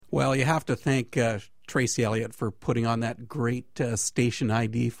Well, you have to thank Tracy Elliott for putting on that great station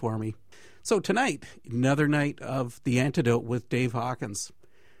ID for me. So tonight, another night of The Antidote with Dave Hawkins.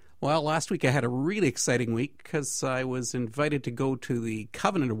 Well, last week I had a really exciting week because I was invited to go to the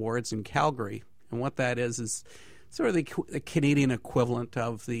Covenant Awards in Calgary. And what that is sort of the Canadian equivalent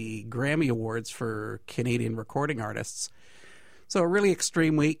of the Grammy Awards for Canadian recording artists. So a really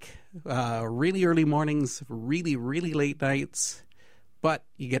extreme week, really early mornings, really, really late nights. But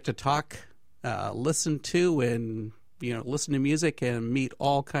you get to talk, listen to music and meet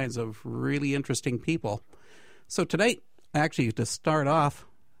all kinds of really interesting people. So tonight, actually, to start off,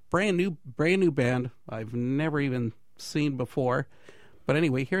 brand new band I've never even seen before. But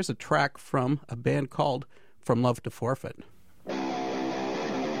anyway, here's a track from a band called From Love to Forfeit.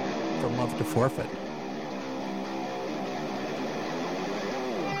 From Love to Forfeit.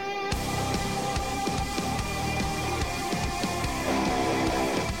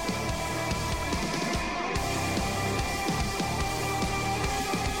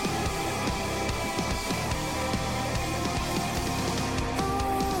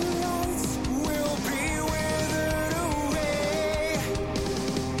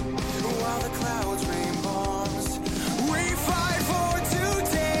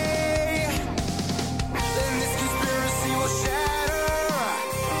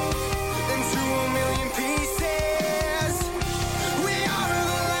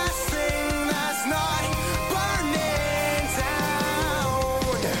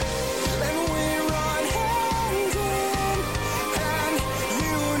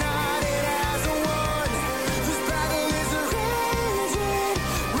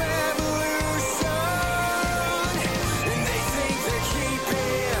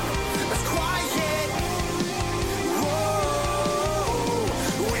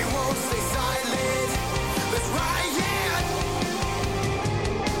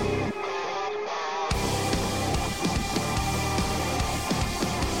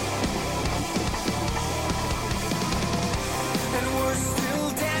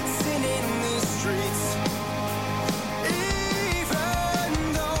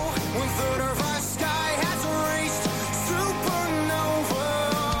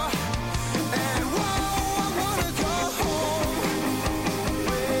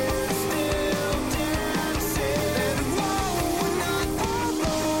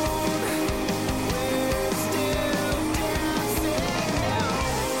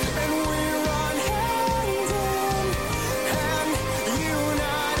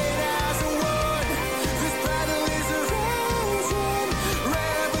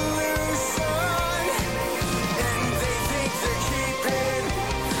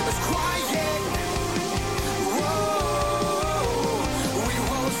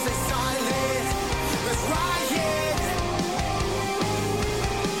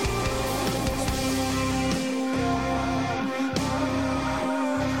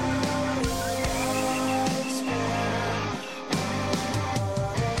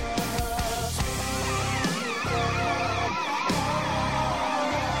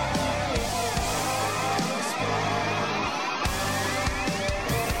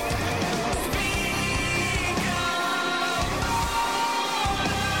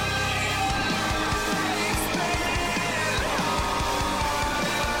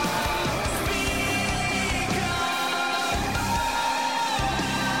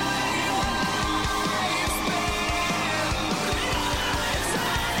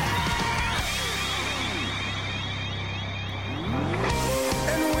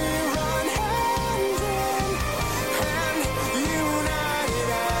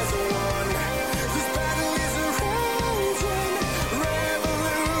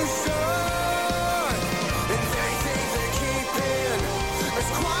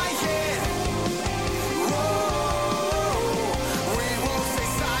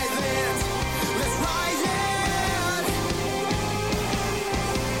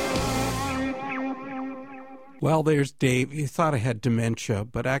 Well, there's Dave. You thought I had dementia,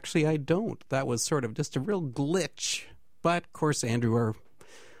 but actually I don't. That was sort of just a real glitch. But, of course, Andrew,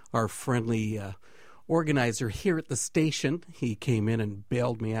 our friendly organizer here at the station, he came in and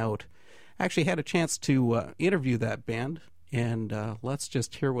bailed me out. Actually had a chance to interview that band, and let's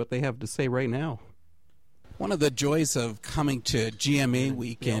just hear what they have to say right now. One of the joys of coming to GMA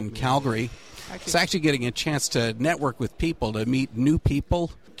Week in Calgary is actually getting a chance to network with people, to meet new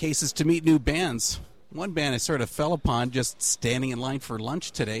people, cases to meet new bands. One band I sort of fell upon just standing in line for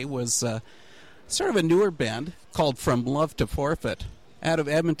lunch today was sort of a newer band called From Love to Forfeit out of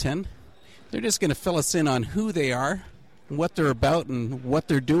Edmonton. They're just going to fill us in on who they are, what they're about, and what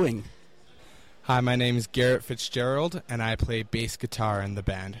they're doing. Hi, my name is Garrett Fitzgerald, and I play bass guitar in the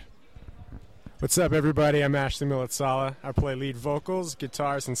band. What's up, everybody? I'm Ashley Militsala. I play lead vocals,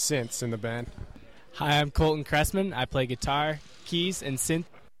 guitars, and synths in the band. Hi, I'm Colton Cressman. I play guitar, keys, and synth.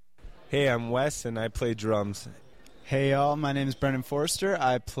 Hey, I'm Wes, and I play drums. Hey y'all, my name is Brendan Forster.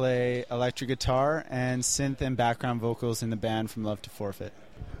 I play electric guitar and synth and background vocals in the band From Love to Forfeit.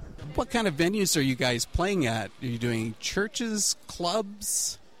 What kind of venues are you guys playing at? Are you doing churches,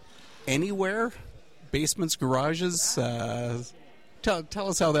 clubs, anywhere? Basements, garages? Tell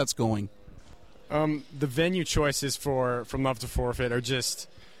us how that's going. The venue choices for From Love to Forfeit are just,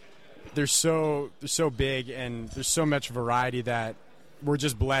 they're so big, and there's so much variety that we're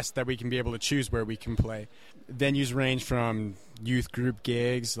just blessed that we can be able to choose where we can play. Venues range from youth group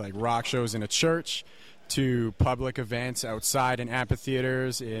gigs, like rock shows in a church, to public events outside in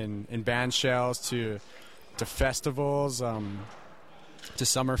amphitheaters, in band shells, to festivals, to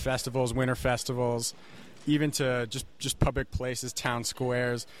summer festivals, winter festivals, even to just public places, town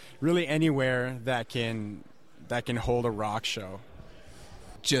squares, really anywhere that can hold a rock show.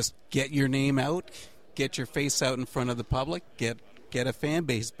 Just get your name out, get your face out in front of the public, get a fan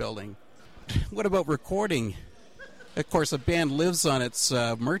base building. What about recording? Of course, a band lives on its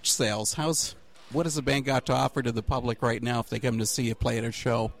merch sales. What has the band got to offer to the public right now if they come to see you play at a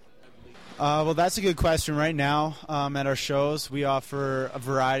show? Well, that's a good question. Right now, at our shows, we offer a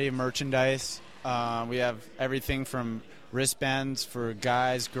variety of merchandise. We have everything from wristbands for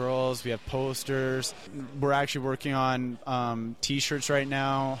guys, girls. We have posters. We're actually working on T-shirts right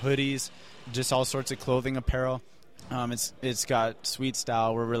now, hoodies, just all sorts of clothing apparel. It's got sweet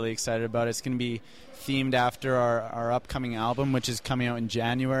style. We're really excited about it. It's going to be themed after our upcoming album, which is coming out in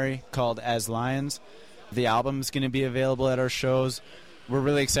January, called As Lions. The album's going to be available at our shows. We're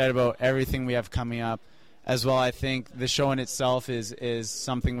really excited about everything we have coming up. As well, I think the show in itself is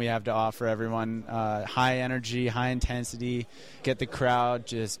something we have to offer everyone. High energy, high intensity, get the crowd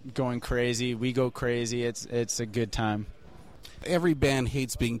just going crazy. We go crazy. It's a good time. Every band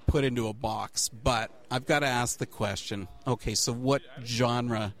hates being put into a box, but I've got to ask the question. Okay, so what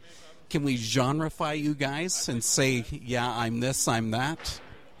genre? Can we genreify you guys and say, yeah, I'm this, I'm that?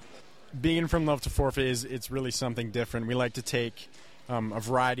 Being From Love to Forfeit it's really something different. We like to take a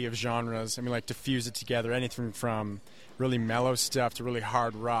variety of genres, and we like to fuse it together, anything from really mellow stuff to really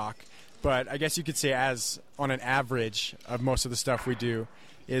hard rock. But I guess you could say, as on an average of most of the stuff we do,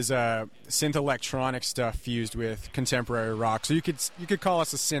 is synth electronic stuff fused with contemporary rock. So you could call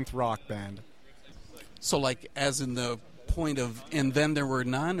us a synth rock band. So like as in the point of And Then There Were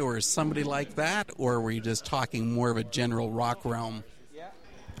None, or is somebody like that, or were you just talking more of a general rock realm?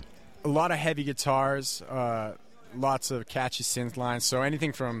 A lot of heavy guitars, lots of catchy synth lines. So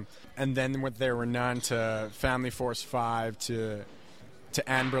anything from And Then There Were None to Family Force 5 to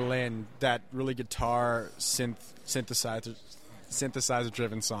Anne Berlin, that really guitar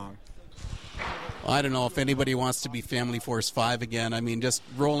synthesizer-driven song. I don't know if anybody wants to be Family Force 5 again. I mean, just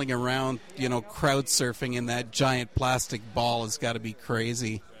rolling around, crowd surfing in that giant plastic ball has got to be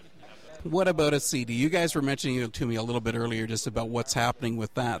crazy. What about a CD? You guys were mentioning it to me a little bit earlier just about what's happening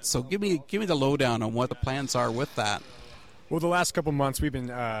with that. So give me the lowdown on what the plans are with that. Well, the last couple months we've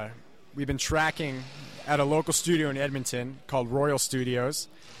been tracking at a local studio in Edmonton called Royal Studios,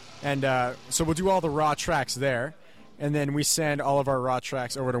 and so we'll do all the raw tracks there, and then we send all of our raw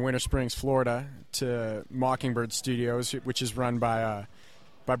tracks over to Winter Springs, Florida, to Mockingbird Studios, which is run by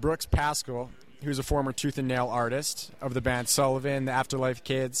Brooks Pascal, who's a former Tooth and Nail artist of the band Sullivan, the Afterlife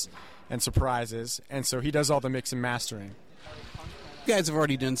Kids, and Surprises, and so he does all the mix and mastering. You guys have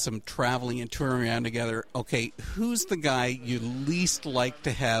already done some traveling and touring around together. Okay, who's the guy you least like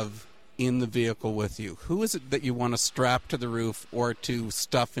to have in the vehicle with you? Who is it that you want to strap to the roof or to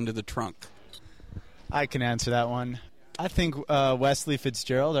stuff into the trunk? I can answer that one. I think Wesley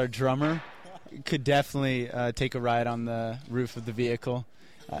Fitzgerald, our drummer, could definitely take a ride on the roof of the vehicle.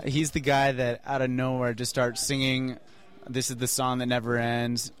 He's the guy that out of nowhere just starts singing, "This is the song that never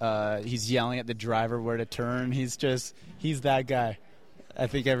ends." He's yelling at the driver where to turn. He's that guy. I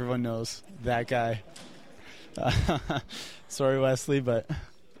think everyone knows that guy. Sorry, Wesley, but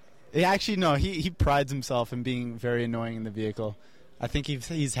he prides himself in being very annoying in the vehicle. I think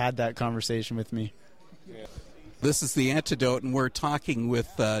he's had that conversation with me. This is The Antidote, and we're talking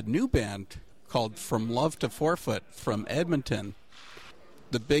with a new band called From Love to Forfeit from Edmonton.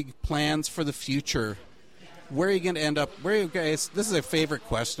 The big plans for the future. Where are you going to end up? Where are you guys? This is a favorite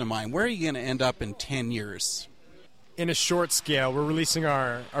question of mine. Where are you going to end up in 10 years? In a short scale, we're releasing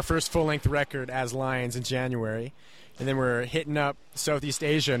our first full-length record, As Lions, in January. And then we're hitting up Southeast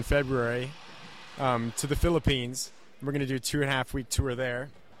Asia in February to the Philippines. We're going to do a 2.5-week tour there.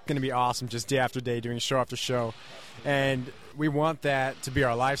 It's going to be awesome, just day after day, doing show after show. And we want that to be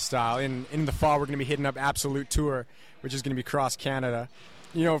our lifestyle. In the fall, we're going to be hitting up Absolute Tour, which is going to be across Canada.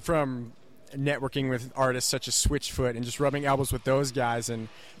 You know, from networking with artists such as Switchfoot and just rubbing elbows with those guys and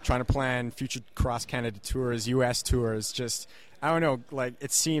trying to plan future cross-Canada tours, U.S. tours. Just, I don't know, like,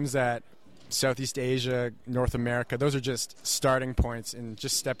 it seems that Southeast Asia, North America, those are just starting points and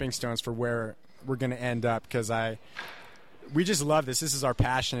just stepping stones for where we're going to end up, because we just love this. This is our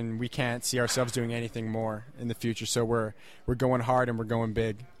passion, and we can't see ourselves doing anything more in the future. So we're going hard and we're going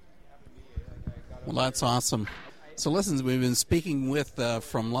big. Well, that's awesome. So listen, we've been speaking with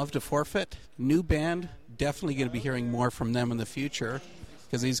From Love to Forfeit, new band. Definitely going to be hearing more from them in the future,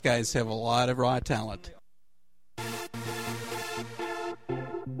 because these guys have a lot of raw talent.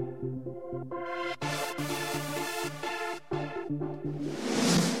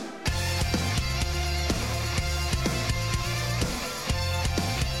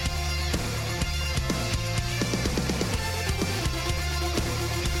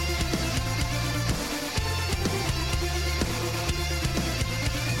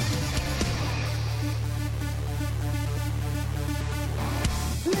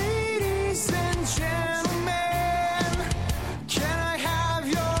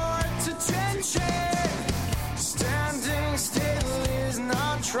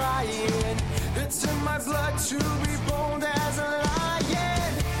 It's in my blood to be bold as a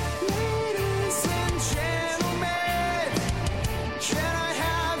lion. Ladies and gentlemen, can I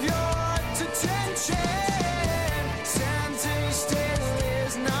have your attention? Standing still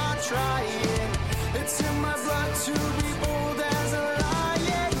is not trying. It's in my blood to be bold as a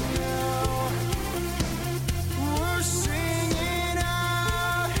lion. Now we're singing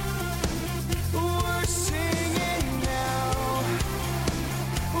out. We're singing now.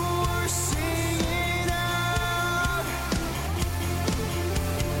 We're singing out.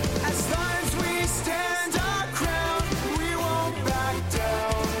 As long as we stand our ground, we won't back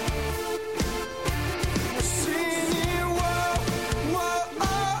down. We're singing, whoa, whoa,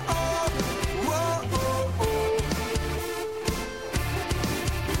 oh, oh, whoa, oh, oh.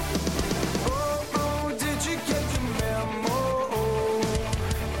 Oh, oh, did you get the memo?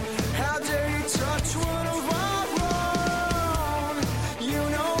 How dare you touch one of our own? You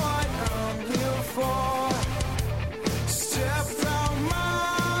know what I'm here for. Step out my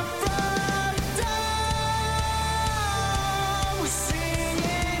front door. We're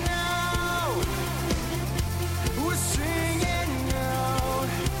singing now. We're singing now.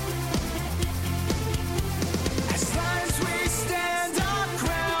 As long as we stand our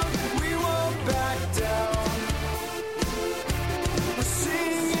ground, we won't back down. We're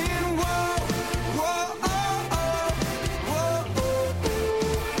singing, whoa, whoa, oh, oh, whoa, oh, oh.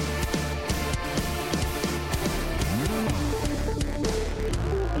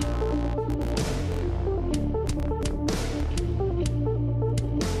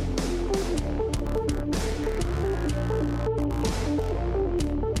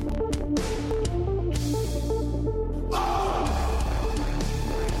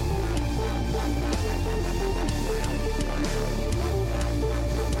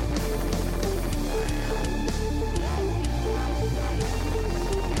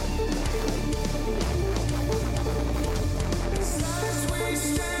 As long as we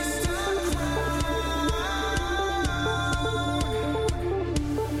stand our ground,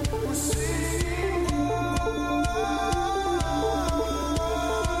 we're singing, whoa.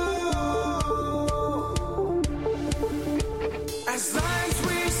 As long as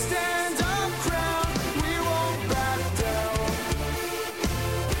we stand our ground, we won't back down.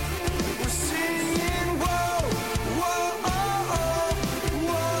 We're singing, whoa, whoa, oh, oh,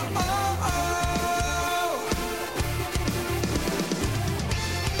 whoa, oh, oh.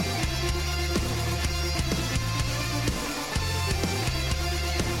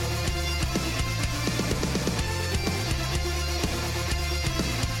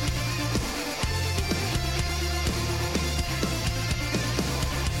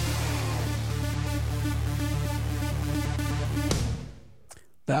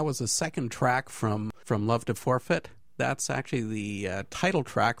 That was the second track from Love to Forfeit. That's actually the title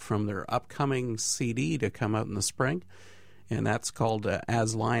track from their upcoming CD to come out in the spring, and that's called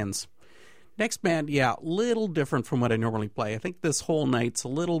As Lions. Next band, yeah, little different from what I normally play. I think this whole night's a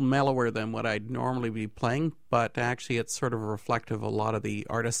little mellower than what I'd normally be playing, but actually it's sort of reflective of a lot of the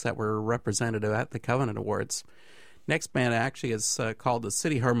artists that were represented at the Covenant Awards. Next band actually is called the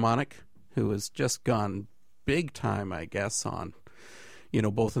City Harmonic, who has just gone big time, I guess, on,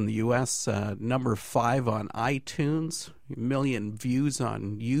 both in the U.S., number 5 on iTunes, 1 million views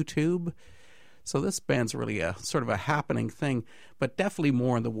on YouTube. So this band's really a sort of a happening thing, but definitely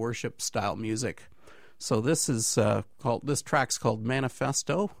more in the worship style music. So this is this track's called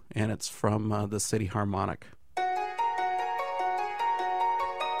Manifesto, and it's from the City Harmonic.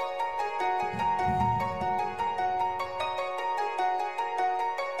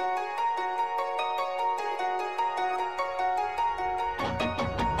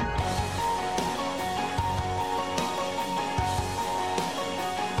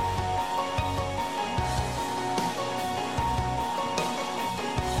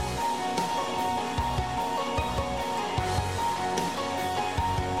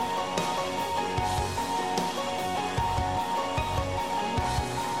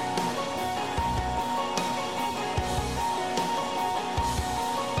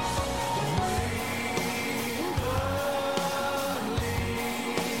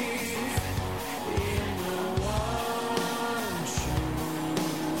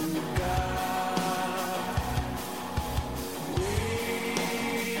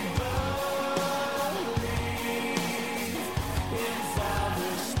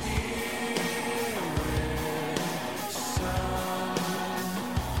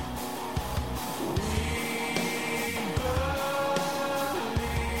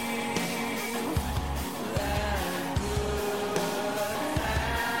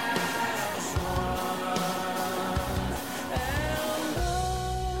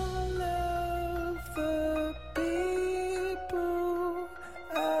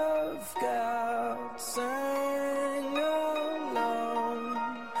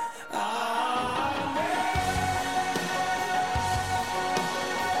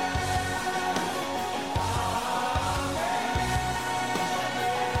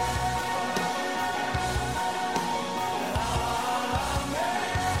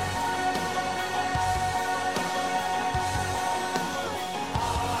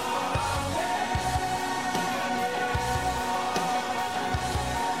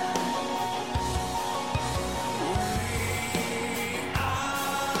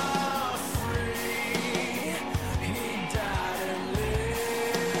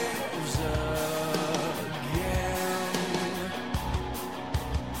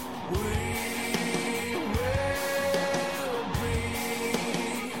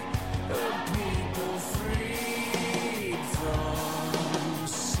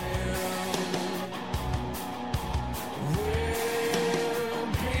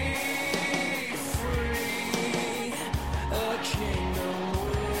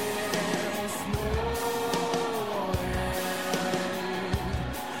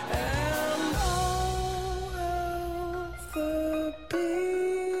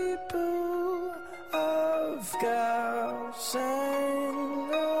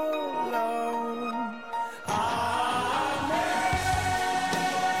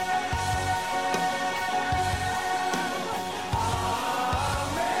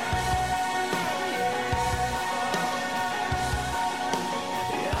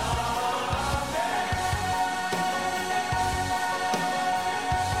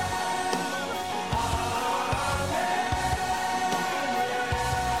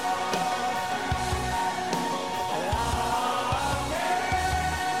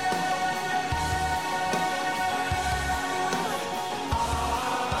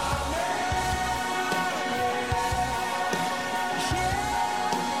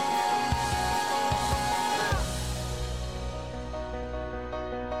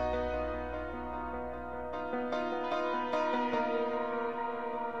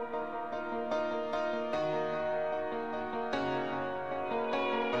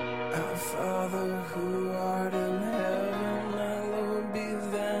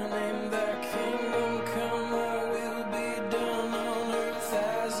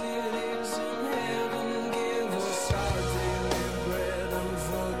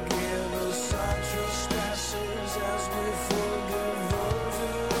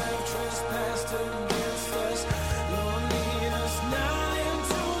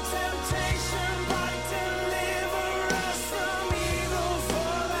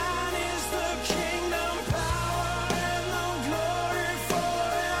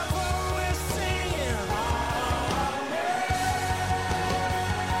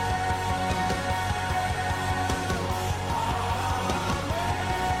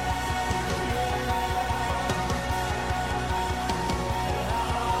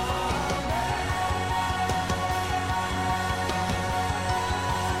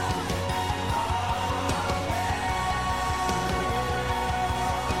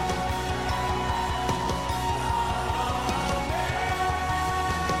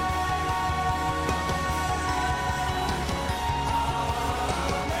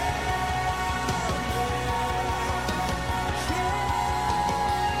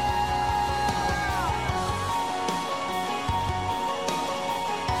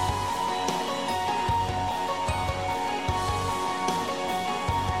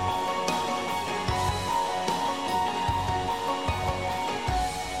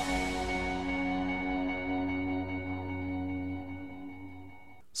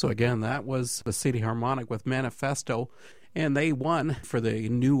 So again, that was the City Harmonic with Manifesto, and they won for the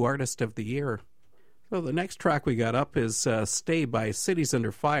New Artist of the Year. So the next track we got up is Stay by Cities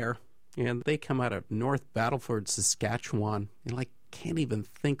Under Fire, and they come out of North Battleford, Saskatchewan. And I can't even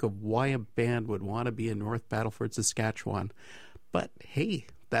think of why a band would want to be in North Battleford, Saskatchewan. But hey,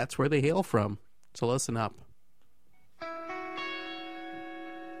 that's where they hail from. So listen up.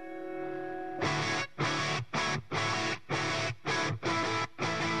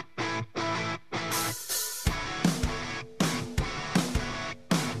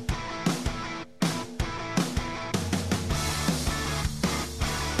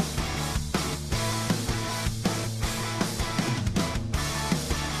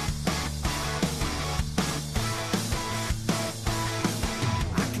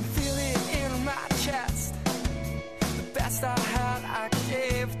 I can feel it in my chest. The best I had, I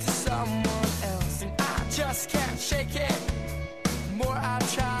gave to someone else, and I just can't shake it. The more I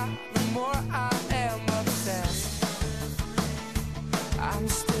try, the more I am obsessed. I'm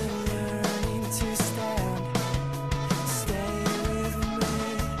still learning to stand. Stay with me.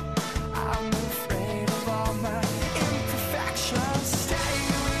 I'm afraid of all my imperfections. Stay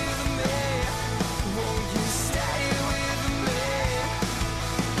with me. Won't you stay with me?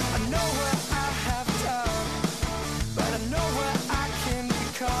 I know what I have done, but I know what I can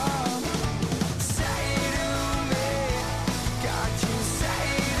become. Say to me, God, you say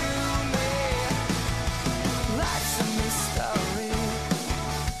to me, life's a mystery.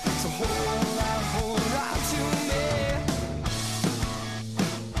 So hold on to me.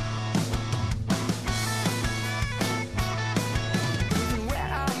 Even when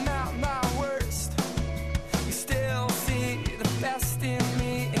I'm at my worst, you still see the best in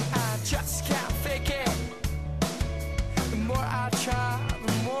me, and I just can't fake it. The more I try,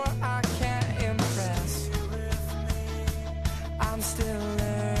 the more I can't impress. I'm still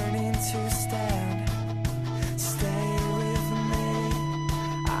learning to stand. Stay with me.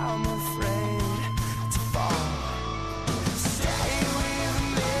 I'm afraid to fall. Stay with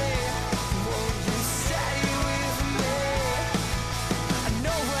me. Won't you stay with me? I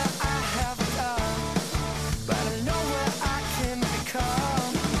know what I have done, but I know what I can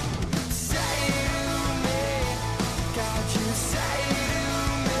become. Say to me, God, you say to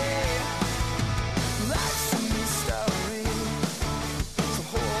me, life's a mystery. So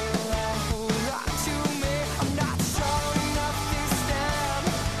hold on to me. I'm not strong enough to stand.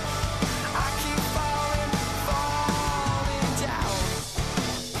 I keep falling down.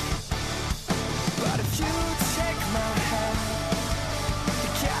 But if you take my hand,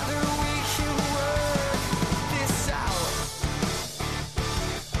 together we can work this out.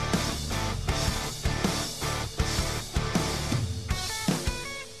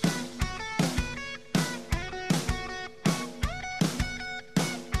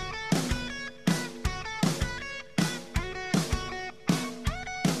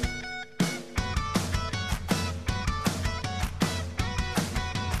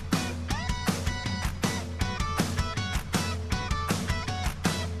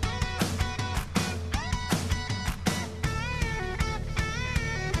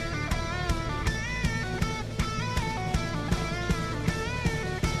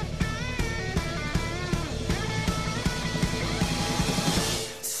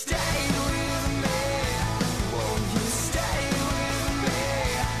 Stay with me. Won't you stay with me?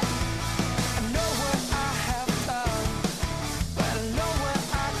 I know what I have done, but I know what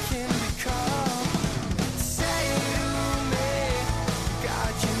I can become. Say to me,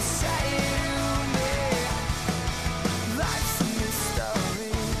 God, you say to me, life's a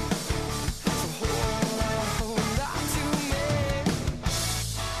mystery. So hold on to me.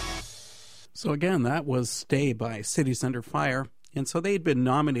 So again, that was Stay by Cities Under Fire. And so they'd been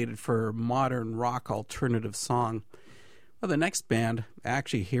nominated for Modern Rock Alternative Song. Well, the next band,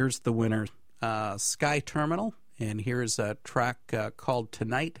 actually, here's the winner, Sky Terminal. And here's a track called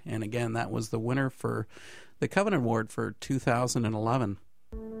Tonight. And again, that was the winner for the Covenant Award for 2011.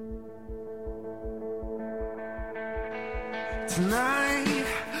 Tonight,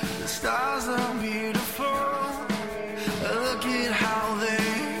 the stars are beautiful. Look at how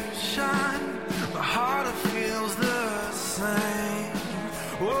they shine. My heart feels the same.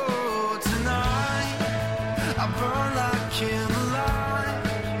 Whoa, tonight, I burn like candlelight,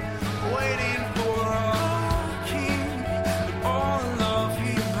 waiting for our King and all the love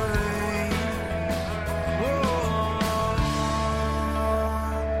he brings. Whoa,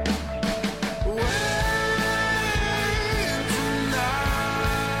 wait tonight.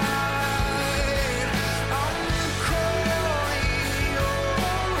 I'm calling your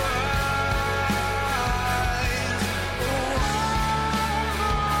eyes.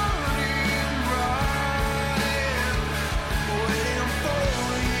 Oh,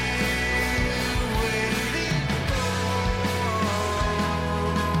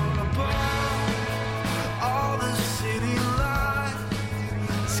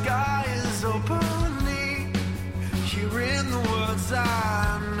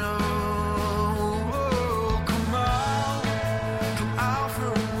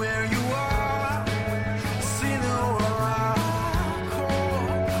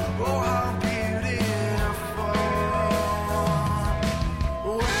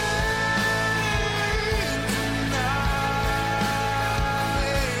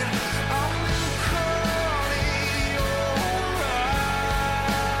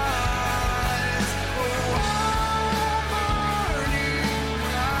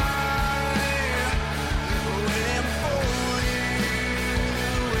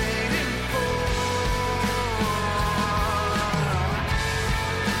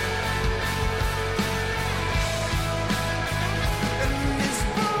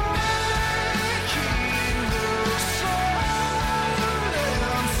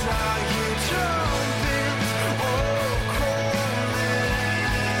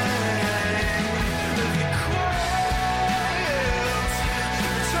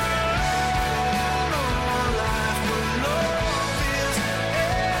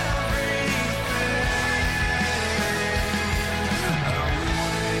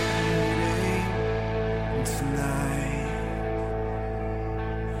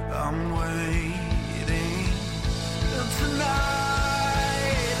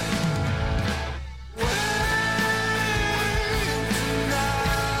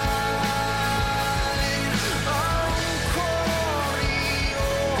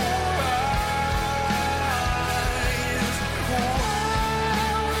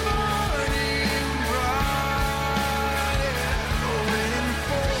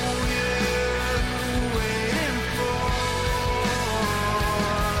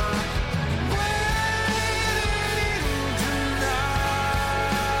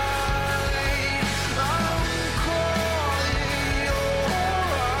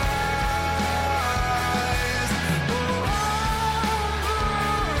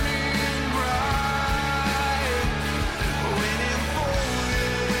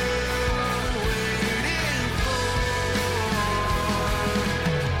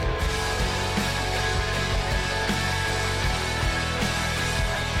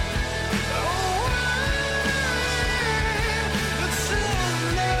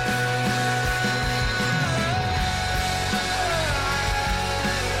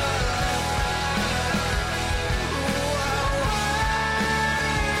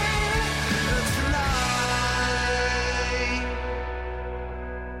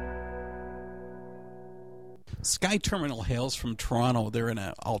 Sky Terminal hails from Toronto. They're an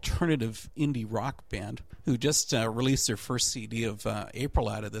alternative indie rock band who just released their first CD of April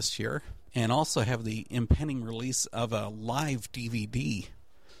out of this year, and also have the impending release of a live DVD.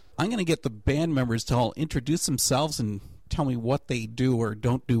 I'm going to get the band members to all introduce themselves and tell me what they do or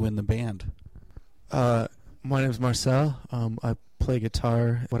don't do in the band. My name is Marcel. I play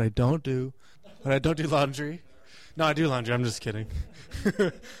guitar. What I don't do laundry. No, I do laundry. I'm just kidding.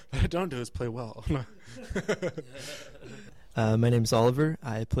 What I don't do is play well. My name's Oliver.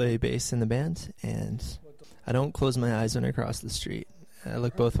 I play bass in the band, and I don't close my eyes when I cross the street. I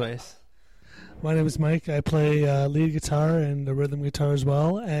look both ways. My name is Mike. I play lead guitar and the rhythm guitar as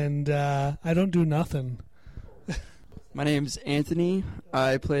well, and I don't do nothing. My name's Anthony.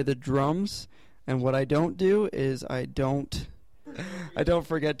 I play the drums, and what I don't do is I don't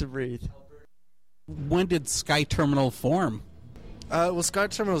forget to breathe. When did Sky Terminal form? Well, Sky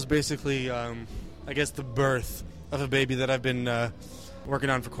Terminal is basically, I guess, the birth of a baby that I've been working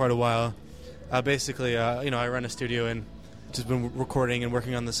on for quite a while. Basically, I run a studio and just been recording and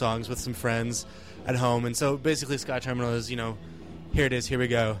working on the songs with some friends at home. And so basically Sky Terminal is, here it is, here we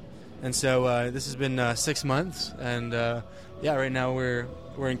go. And so this has been 6 months. And, right now we're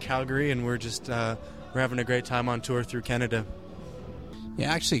in Calgary, and we're just we're having a great time on tour through Canada.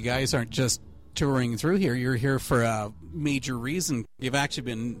 Yeah, actually, you guys aren't just touring through here. You're here for a major reason. You've actually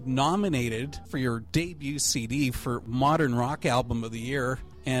been nominated for your debut CD for Modern Rock Album of the Year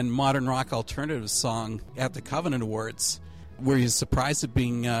and Modern Rock Alternative Song at the Covenant Awards. Were you surprised at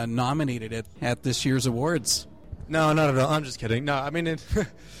being nominated at this year's awards? No, not at all. I'm just kidding. No, I mean,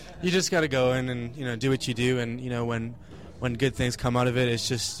 you just got to go in and do what you do, and when good things come out of it, it's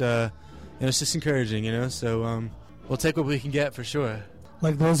just it's just encouraging, So we'll take what we can get for sure.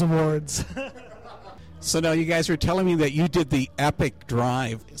 Like those awards. So now you guys were telling me that you did the epic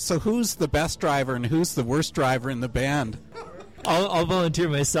drive. So who's the best driver and who's the worst driver in the band? I'll volunteer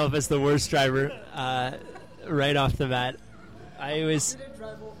myself as the worst driver right off the bat.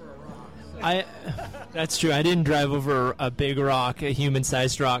 That's true. I didn't drive over a big rock, a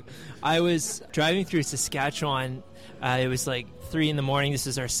human-sized rock. I was driving through Saskatchewan. It was like 3 in the morning. This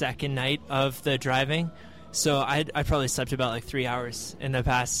is our second night of the driving. So I probably slept about like 3 hours in the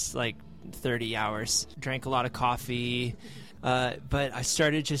past 30 hours. Drank a lot of coffee. But I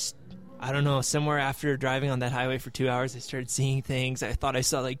started somewhere after driving on that highway for 2 hours, I started seeing things. I thought I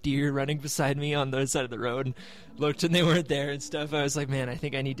saw deer running beside me on the other side of the road, and looked and they weren't there and stuff. I was like, man, I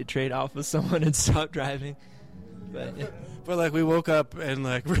think I need to trade off with someone and stop driving. But we woke up and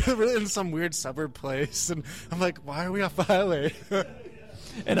we're in some weird suburb place, and I'm like, why are we off the highway?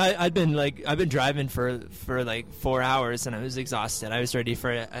 And I've been driving for 4 hours, and I was exhausted. I was ready for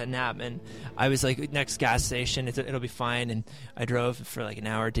a nap, and I was like, next gas station, it'll be fine. And I drove for an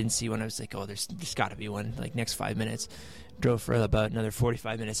hour, didn't see one. I was like, oh, there's got to be one. Next 5 minutes. Drove for about another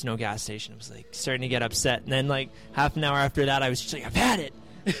 45 minutes, no gas station. I was starting to get upset. And then half an hour after that, I was just I've had it.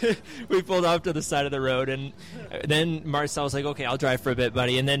 We pulled off to the side of the road, and then Marcel was like, okay, I'll drive for a bit,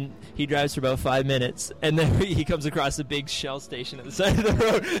 buddy. And then he drives for about 5 minutes, and then he comes across a big Shell station at the side of the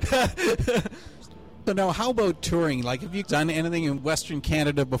road. So now, how about touring? Have you done anything in Western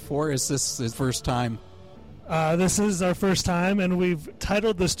Canada before? Is this the first time? This is our first time, and we've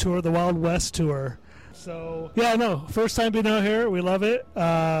titled this tour the Wild West Tour. So, first time being out here. We love it.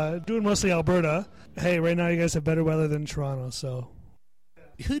 Doing mostly Alberta. Hey, right now you guys have better weather than Toronto, so...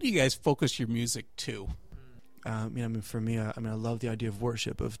 Who do you guys focus your music to? For me, I love the idea of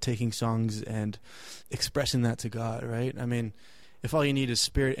worship, of taking songs and expressing that to God, right? If all you need is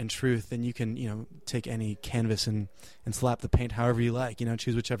spirit and truth, then you can, take any canvas and slap the paint however you like,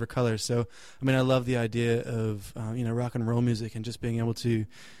 choose whichever color. So, I love the idea of, rock and roll music and just being able to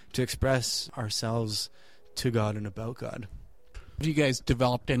express ourselves to God and about God. Have you guys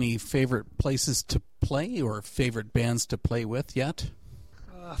developed any favorite places to play or favorite bands to play with yet?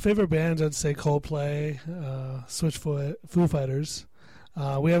 Favorite bands, I'd say Coldplay, Switchfoot, Foo Fighters.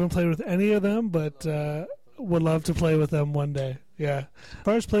 We haven't played with any of them, but would love to play with them one day. Yeah. As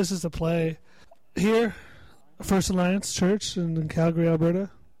far as places to play, here, First Alliance Church in Calgary, Alberta.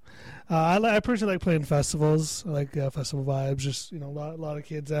 I personally like playing festivals. I like festival vibes. Just a lot of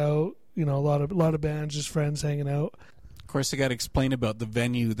kids out. A lot of bands, just friends hanging out. Of course, I got to explain about the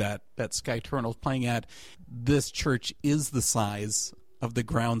venue that Sky Terminal's playing at. This church is the size of the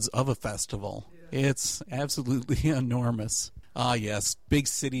grounds of a festival. It's absolutely enormous. Ah, yes, big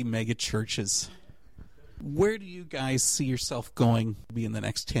city mega churches. Where do you guys see yourself going be in the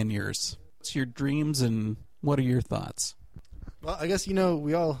next 10 years? What's your dreams and what are your thoughts? Well, I guess, we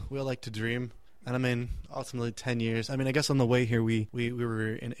all like to dream. And ultimately 10 years. I guess on the way here we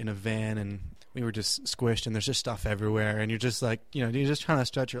were in a van and we were just squished, and there's just stuff everywhere, and you're just like, you're just trying to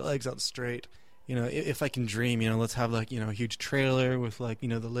stretch your legs out straight. If I can dream, let's have like, a huge trailer with like,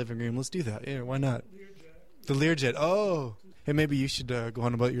 the living room. Let's do that. Yeah, why not? Learjet. The Learjet. Oh, hey, maybe you should go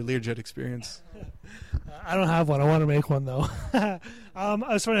on about your Learjet experience. I don't have one. I want to make one though.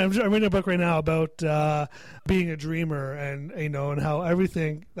 It's funny. I'm reading a book right now about being a dreamer, and and how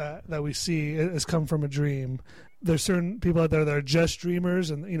everything that we see has come from a dream. There's certain people out there that are just dreamers,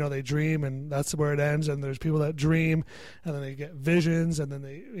 and they dream, and that's where it ends. And there's people that dream, and then they get visions, and then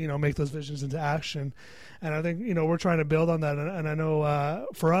they make those visions into action. And I think we're trying to build on that. And I know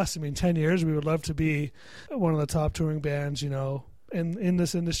for us, 10 years, we would love to be one of the top touring bands, in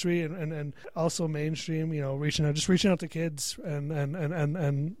this industry, and also mainstream. Reaching out to kids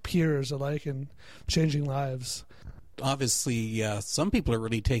and peers alike, and changing lives. Obviously, some people are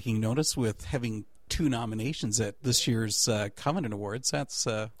really taking notice with having 2 nominations at this year's Covenant Awards. That's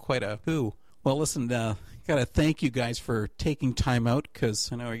quite a coup. Well, listen, got to thank you guys for taking time out, because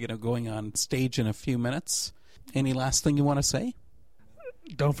I know we're going on stage in a few minutes. Any last thing you want to say?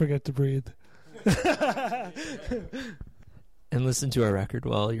 Don't forget to breathe. And listen to our record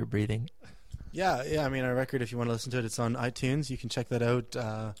while you're breathing. Yeah. Our record, if you want to listen to it, it's on iTunes. You can check that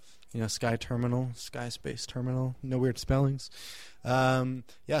out. Sky Terminal, Sky Space Terminal. No weird spellings. So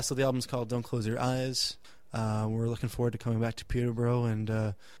the album's called Don't Close Your Eyes. We're looking forward to coming back to Peterborough,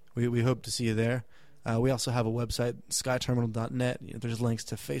 and we hope to see you there. We also have a website, skyterminal.net. There's links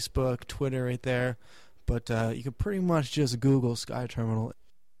to Facebook, Twitter right there. But you can pretty much just Google Sky Terminal.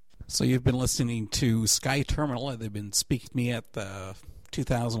 So you've been listening to Sky Terminal. They've been speaking to me at the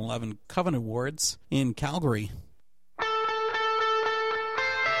 2011 Covenant Awards in Calgary.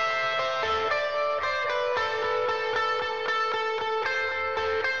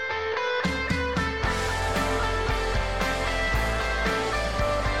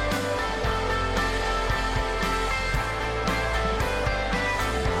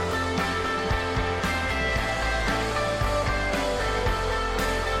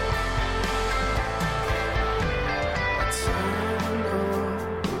 Turn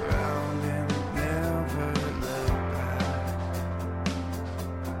around and never left.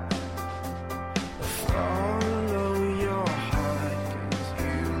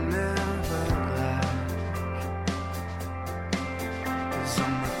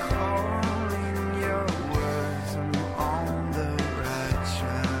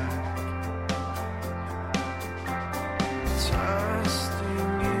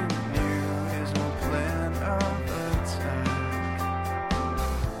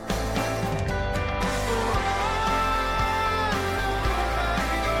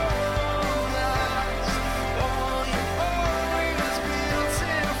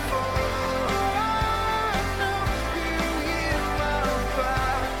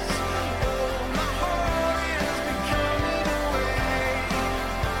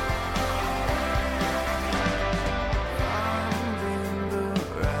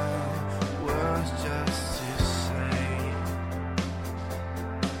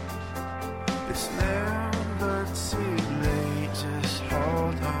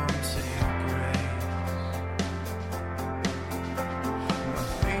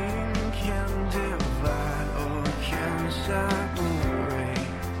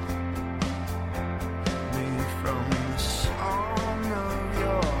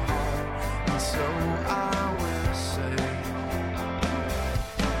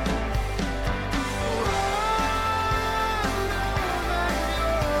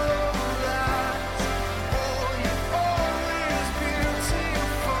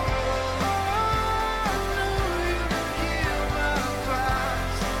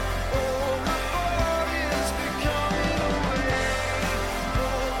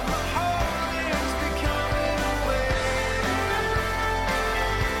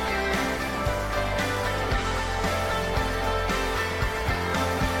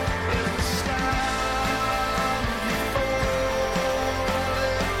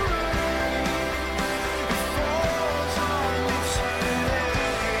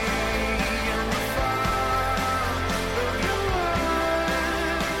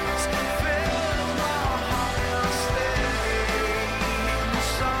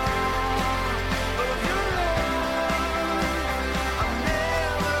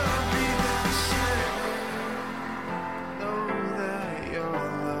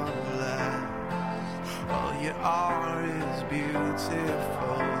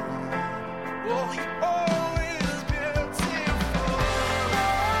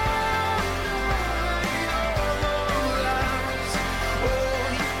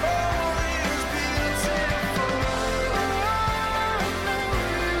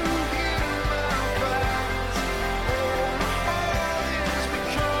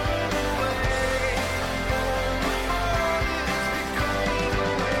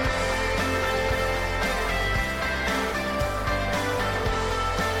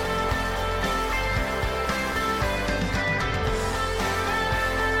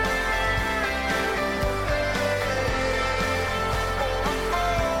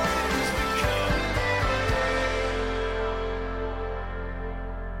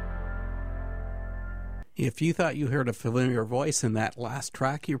 If you thought you heard a familiar voice in that last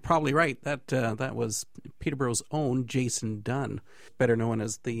track, you're probably right. That was Peterborough's own Jason Dunn, better known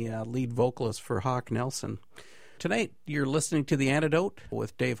as the lead vocalist for Hawk Nelson. Tonight, you're listening to The Antidote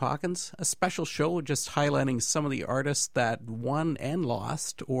with Dave Hawkins, a special show just highlighting some of the artists that won and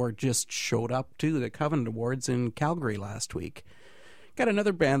lost or just showed up to the Covenant Awards in Calgary last week. Got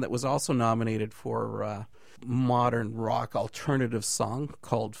another band that was also nominated for modern rock alternative song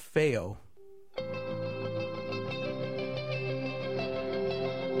called Feo.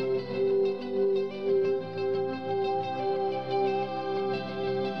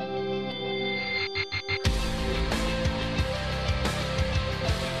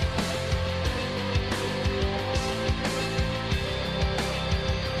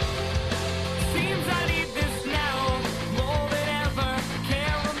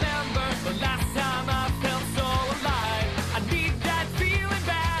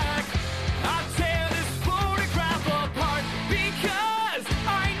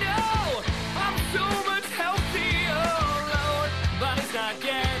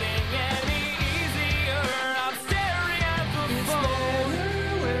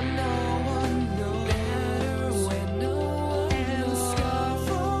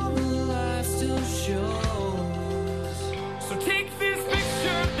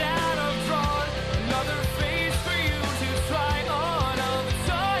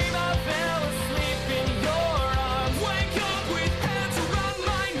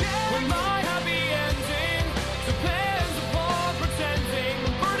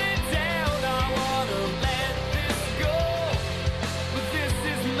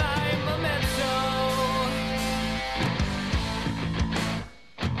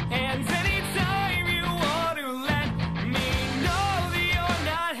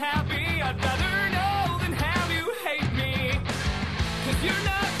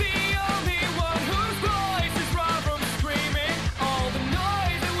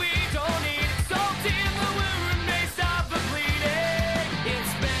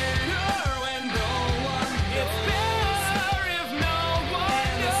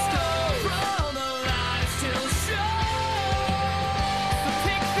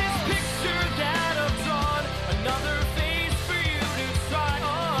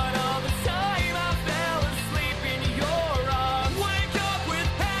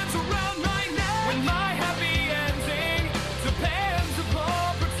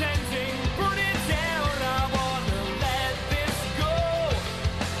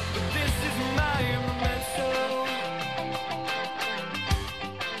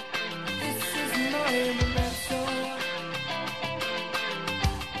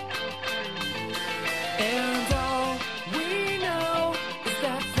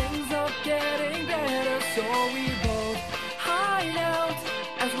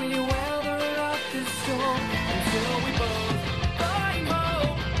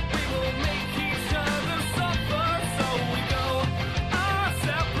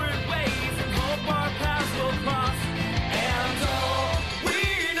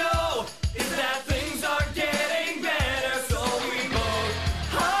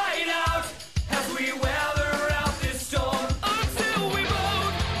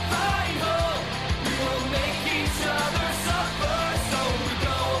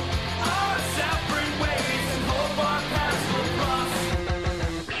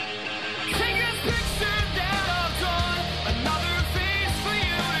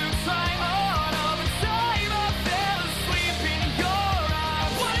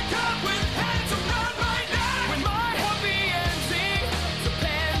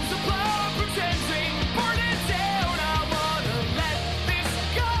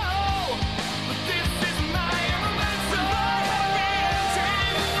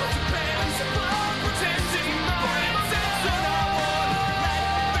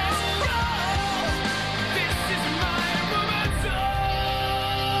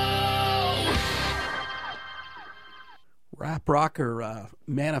 Rocker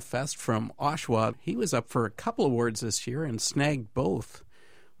Manifest from Oshawa. He was up for a couple awards this year and snagged both.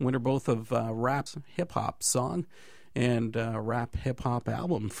 Winner both of Rap's hip-hop song and Rap hip-hop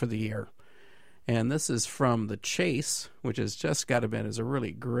album for the year. And this is from The Chase, which has just got to be as a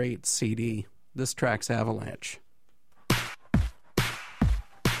really great CD. This track's Avalanche.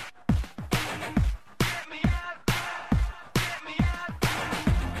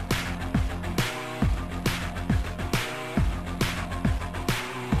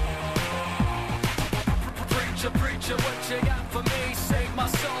 Preacher, what you got for me? Save my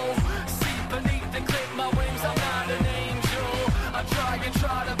soul. See beneath and clip my wings. I'm not an angel. I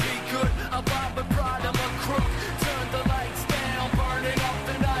try to be good. I vibe with pride. I'm a crook. Turn the lights down, burning off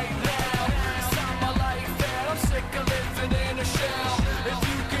the night now. Sign my life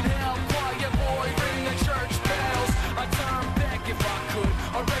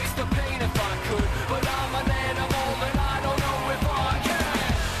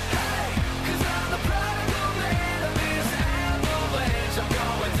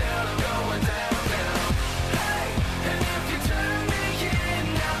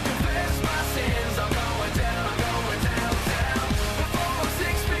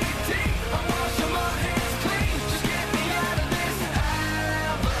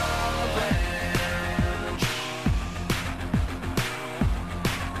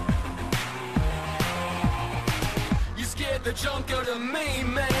the junker to me,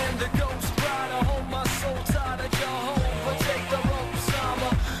 man. The ghost rider, hold my soul tight at Jehovah. Take the ropes, I'm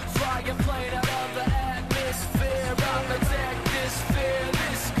a flying plane out of the atmosphere. I'm attack this fear,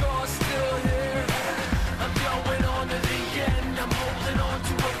 this car's still here. I'm going on to the end, I'm holding on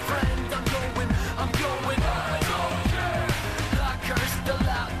to a friend. I'm going, I don't care. I curse the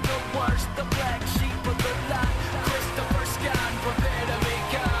loud, the worst, the black sheep of the lot. Christopher Scott, prepare to be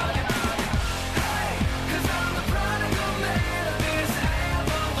God. Hey, 'cause I'm the prodigal man of this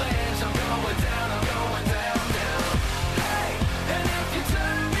avalanche. I'm going down, down. Hey, and if you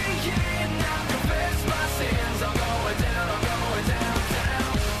turn me in, I'll confess my sins. I'm going down, down.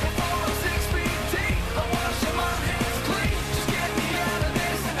 Before I'm 6 feet deep, I'm washing my hands clean. Just get me out of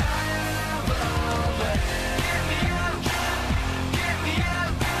this avalanche. Get me out.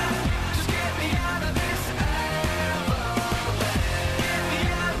 Just get me out of this avalanche.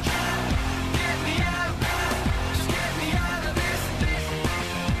 Get me out. Just get me out of this.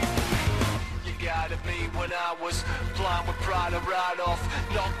 You guided me when I was blind with pride and right off.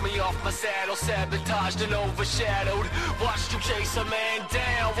 Knocked me off my saddle, sabotaged and overshadowed. Watched you chase a man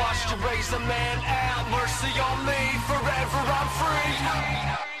down, watched you raise a man out. Mercy on me, forever I'm free.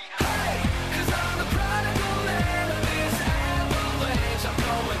 Hey, 'cause I'm the prodigal man of this avalanche. I'm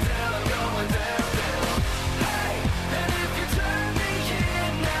going down, down. Hey, and if you turn me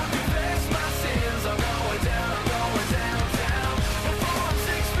in, now confess my sins. I'm going down, down. Before I'm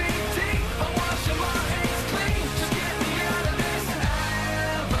 6 feet deep, I'm washing my hands clean. Just get me out of this avalanche.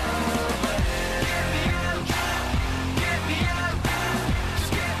 Get me out.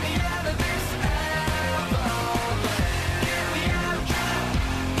 Just get me out of this avalanche. Get me out.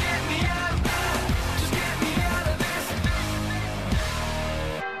 Just get me out of this.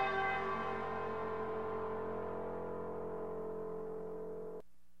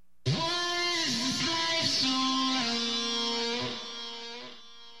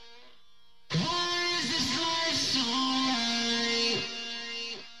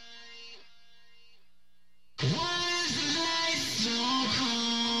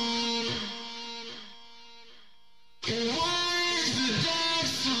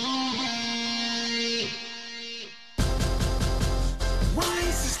 Why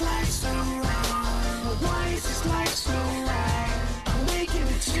is this life so wrong? Why is this life so right? I'm making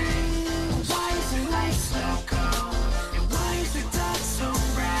a change. Why is the light so cold? And why is the dark so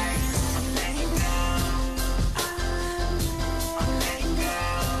bright? I'm letting go. I'm letting go.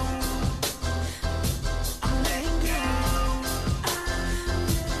 I'm letting go.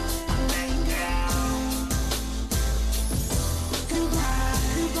 I'm letting go. Goodbye,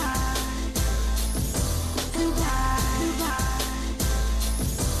 goodbye. Goodbye.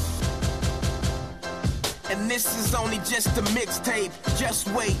 And this is only just a mixtape. Just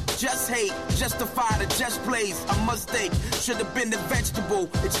wait, just hate, justify the just plays. A mistake, should have been a vegetable.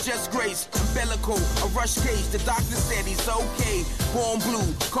 It's just grace, umbilical, a rush case. The doctor said he's okay. Born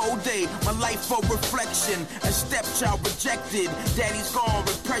blue, cold day, my life for reflection. A stepchild rejected, daddy's gone,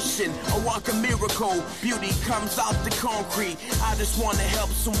 repression. I walk a miracle, beauty comes out the concrete. I just wanna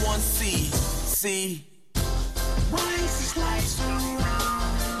help someone see. Why is this life so wrong?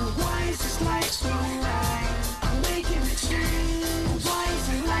 Why is this life so right? I'm making a change. Why is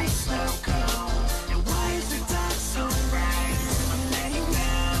the light so cold? And why is the dark so bright? I'm letting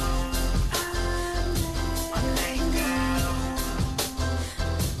go. I'm letting go.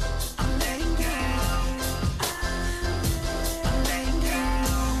 I'm letting go. I'm letting go.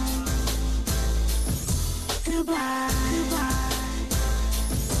 Goodbye.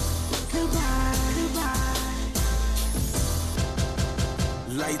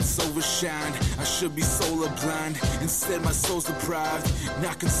 Lights overshine, I should be solar blind. Instead my soul's deprived,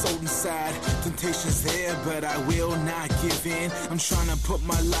 not consoled inside. Temptation's there, but I will not give in. I'm trying to put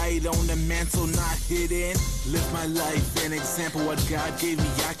my light on the mantle, not hidden. Live my life, an example, what God gave me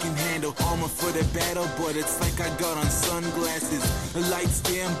I can handle. Armor for the battle, but it's like I got on sunglasses. The light's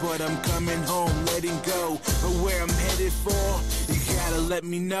dim, but I'm coming home, letting go. But where I'm headed for, you gotta let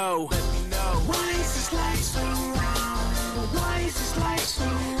me know. Why is this life so wrong? Why is this life so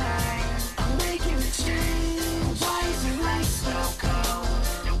right? I'm making a change. Why is the light so cold?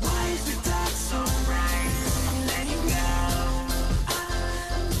 And why is the dark so bright? I'm letting go.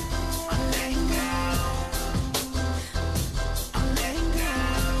 I'm letting go. I'm letting go.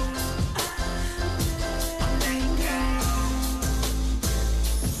 I'm letting go.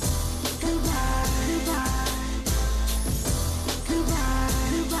 Goodbye.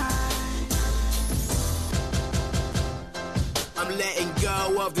 I'm letting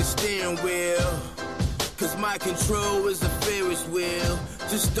go of the steering wheel, 'cause my control is a Ferris wheel.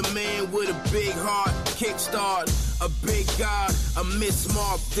 Just a man with a big heart, kickstart, a big God, a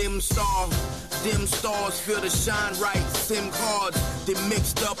mismarked dim star. Dim stars feel the shine right, sim cards. They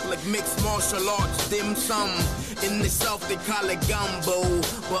mixed up like mixed martial arts, dim sum. In the south they call it gumbo,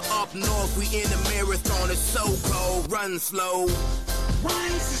 but up north we in a marathon, it's so cold, run slow. Why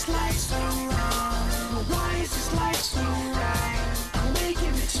is this life so wrong? Why is this life so right? I'm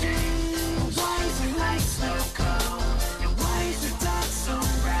making a change. Why is the light so cold? And why is the dark so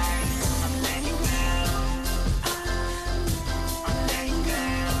bright? I'm laying down. I'm laying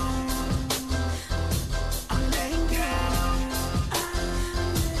down. I'm laying down.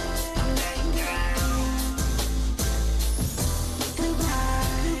 I'm laying down.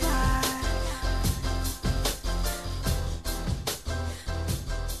 Goodbye, goodbye.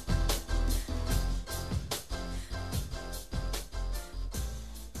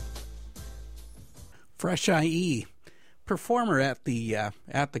 Fresh IE, performer at the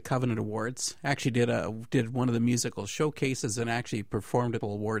Covenant Awards, actually did one of the musical showcases and actually performed at the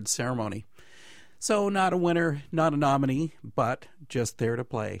awards ceremony. So not a winner, not a nominee, but just there to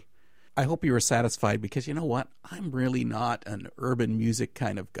play. I hope you were satisfied because you know what? I'm really not an urban music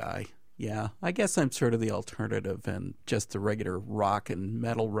kind of guy. Yeah, I guess I'm sort of the alternative and just the regular rock and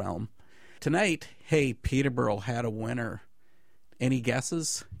metal realm. Tonight, hey, Peterborough had a winner. Any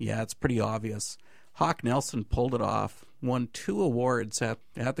guesses? Yeah, it's pretty obvious. Hawk Nelson pulled it off, won 2 awards at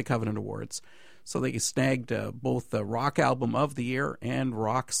the Covenant Awards. So they snagged both the Rock Album of the Year and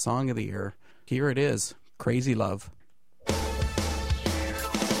Rock Song of the Year. Here it is, Crazy Love.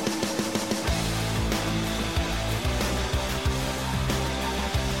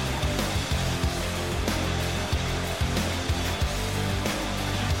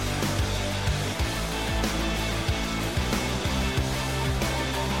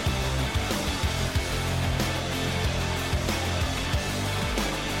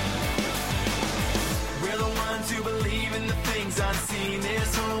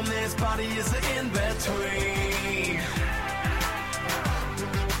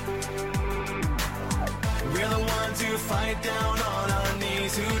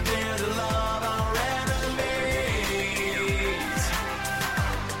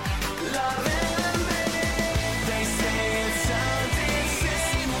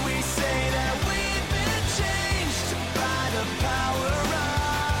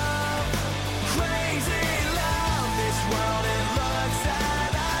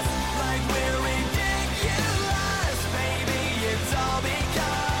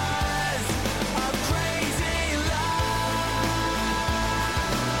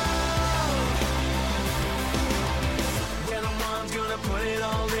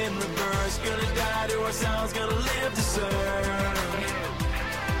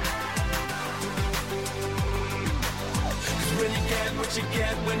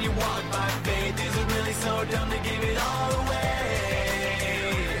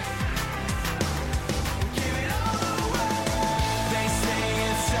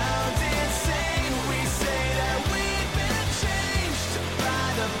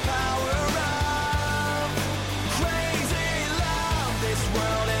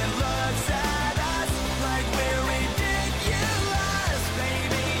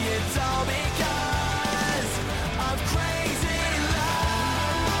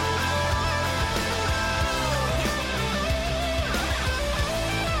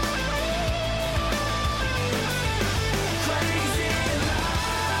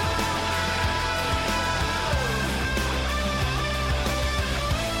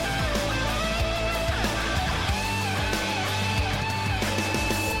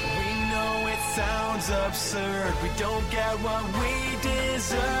 Absurd, we don't get what we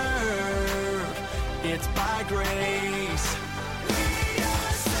deserve. It's by grace.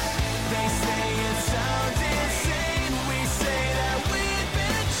 They say it sounds insane. We say that we've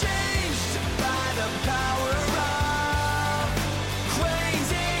been changed by the power of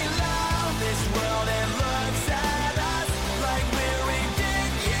crazy love. This world it looks at us like we're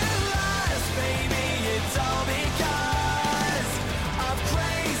ridiculous, baby. It's all because of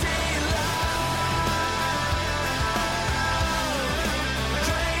crazy love.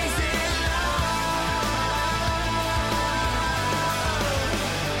 Crazy love.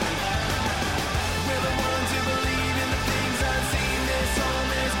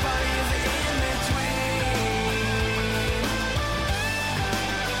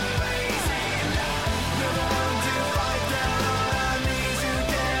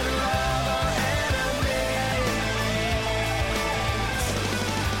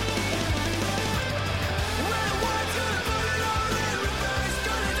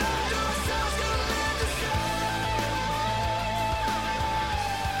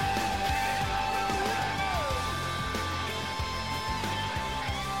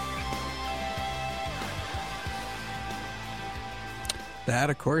 That,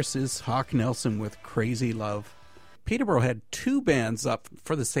 of course, is Hawk Nelson with Crazy Love. Peterborough had two bands up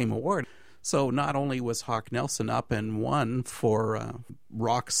for the same award. So not only was Hawk Nelson up and won for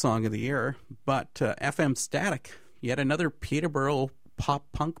Rock Song of the Year, but FM Static, yet another Peterborough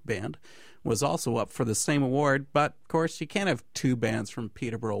pop-punk band, was also up for the same award. But, of course, you can't have two bands from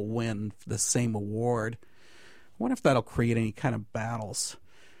Peterborough win the same award. I wonder if that'll create any kind of battles.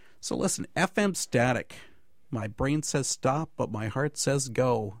 So listen, FM Static, My Brain Says Stop, but My Heart Says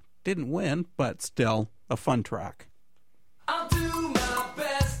Go. Didn't win, but still a fun track. I'll do my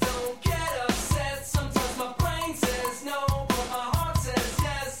best, don't get upset. Sometimes my brain says no, but my heart says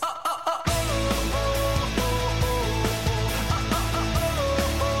yes.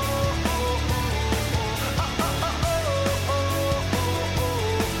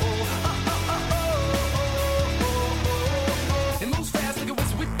 It moves fast like it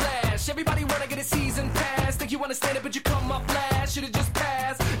was whiplash. Everybody wanna get a season pass. Think you wanna stand it, but you come up last. Should've just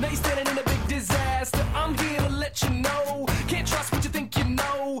passed. Now you're standing in a big disaster. I'm here to let you know. Can't trust what you think you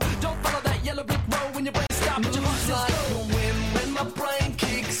know. Don't follow that yellow brick road when your brain stops. But your heart says like go. The wind when my brain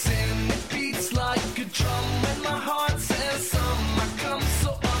kicks in. It beats like a drum when my heart says some. I come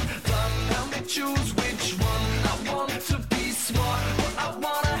so undone. Help me choose which one. I want to be smart, but I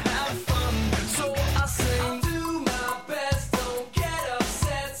wanna have fun. So I sing. I'll do my best, don't get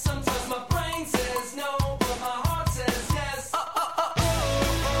upset. Sometimes my brain says no, but my heart says yes.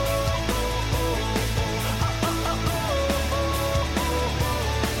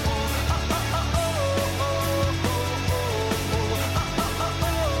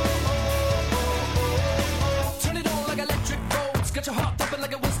 Turn it on like electric bolts. Got your heart thumping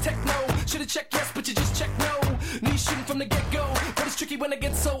like it was techno. Should've checked yes, but you just checked no. Knees shooting from the get-go. But it's tricky when it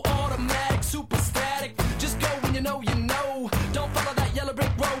gets so automatic. Super static. Just go when you know you know. Don't follow that yellow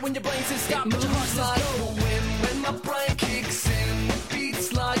brick road when your brain says stop. But your heart says like go. The wind when my brain kicks in. It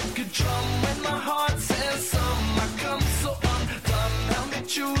beats like a drum when my heart says some. I come so undone. Help me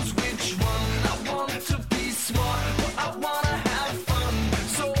choose which one. I want to be smart, but I wanna have fun.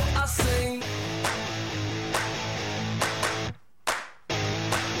 So I sing.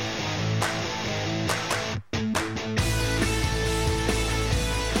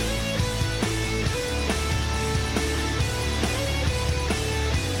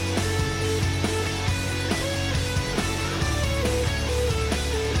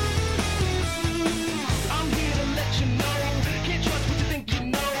 I'm here to let you know. Can't trust what you think you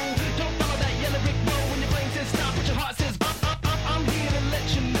know. Don't follow that yellow brick road when your brain says stop, but your heart says I'm here to let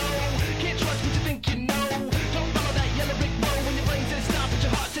you know. Can't trust what you think you know. Don't follow that yellow brick road when your brain says stop, but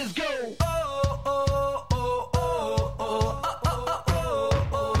your heart says go.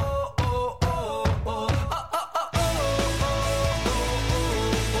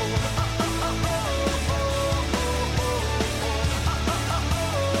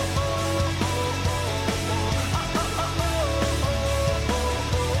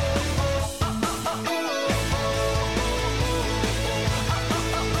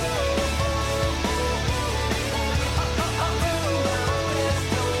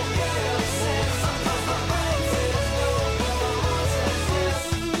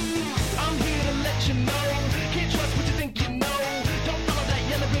 I'm here to let you know. Can't trust what you think you know. Don't follow that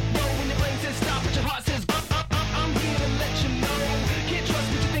yellow brick road when your brain says stop, but your heart says I'm here to let you know. Can't trust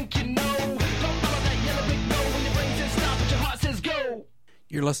what you think you know. Don't follow that yellow brick road when your brain says stop, but your heart says go.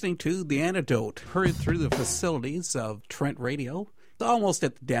 You're listening to The Antidote, heard through the facilities of Trent Radio. It's almost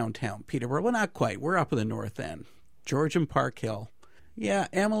at the downtown Peterborough. Well, not quite. We're up in the north end. George and Park Hill. Yeah,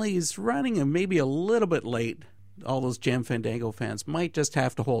 Emily's running and maybe a little bit late. All those Jam Fandango fans might just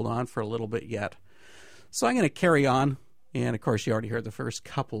have to hold on for a little bit yet. So I'm going to carry on. And, of course, you already heard the first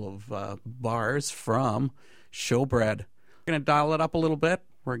couple of bars from Showbread. We're going to dial it up a little bit.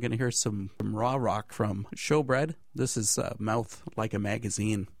 We're going to hear some raw rock from Showbread. This is Mouth Like a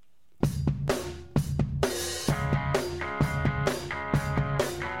Magazine.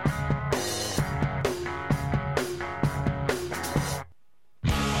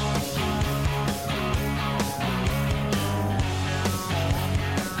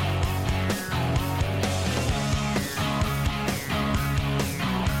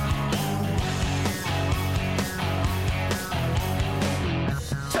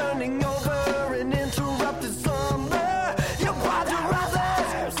 Turning over an interrupted summer. Your water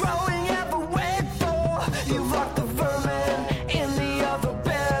others growing everywhere for. You locked the vermin in the other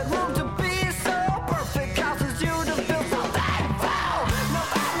bedroom to be so perfect. Causes you to feel so thankful.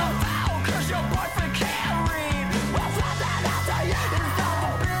 No foul, cause your boyfriend can't read. What's that after you? It's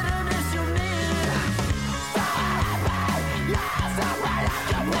all the bitterness you need. So happy, yes, I'm right. I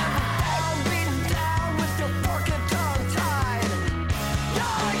can never fail. Beaten down with your fork and tongue tied.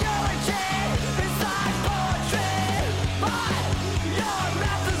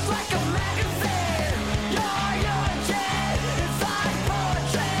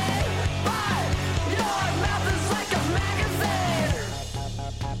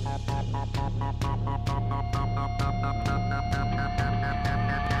 Queen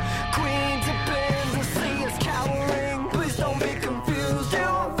dependency is cowering. Please don't be confused. You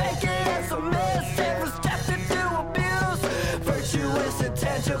are fake it as a miss. Every step that you abuse. Virtue is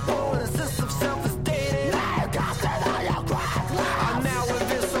intangible. And a system of self is dated. I'm now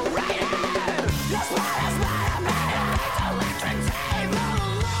eviscerated. That's why I made it. Electric tape. All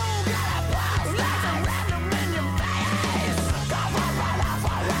alone. Got a blast. Like a random in your face.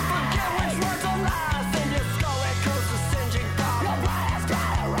 Forget which words are lies. In your skull echoes the singeing thought. Your blood has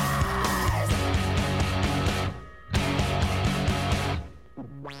gotta rise.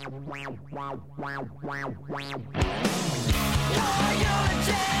 Your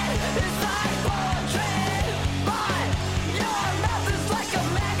eulogy is like poetry, but your mouth is like a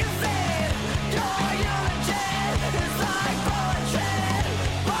magazine. Your eulogy is like poetry,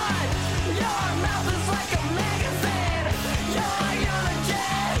 but your mouth is like a magazine. Your eulogy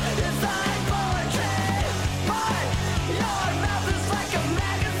is like poetry, but your mouth is like a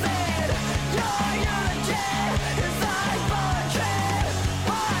magazine. Your eulogy is like poetry,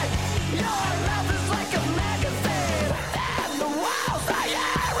 but your mouth is like a magazine. And the walls I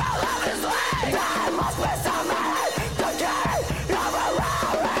hear all of his way. There must be somebody to carry your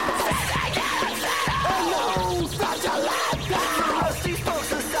around. And knows that you let down. Most these folks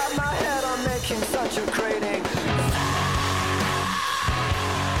inside my head are making such a grating.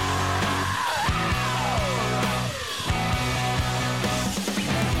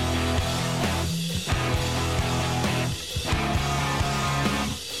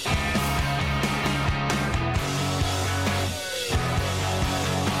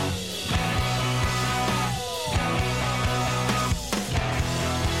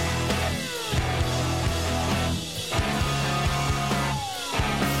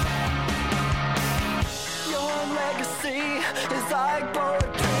 Your legacy is like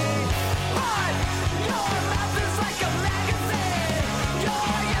poetry, but your mouth is like a magazine. Your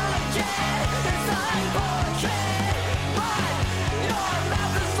eulogy is like poetry.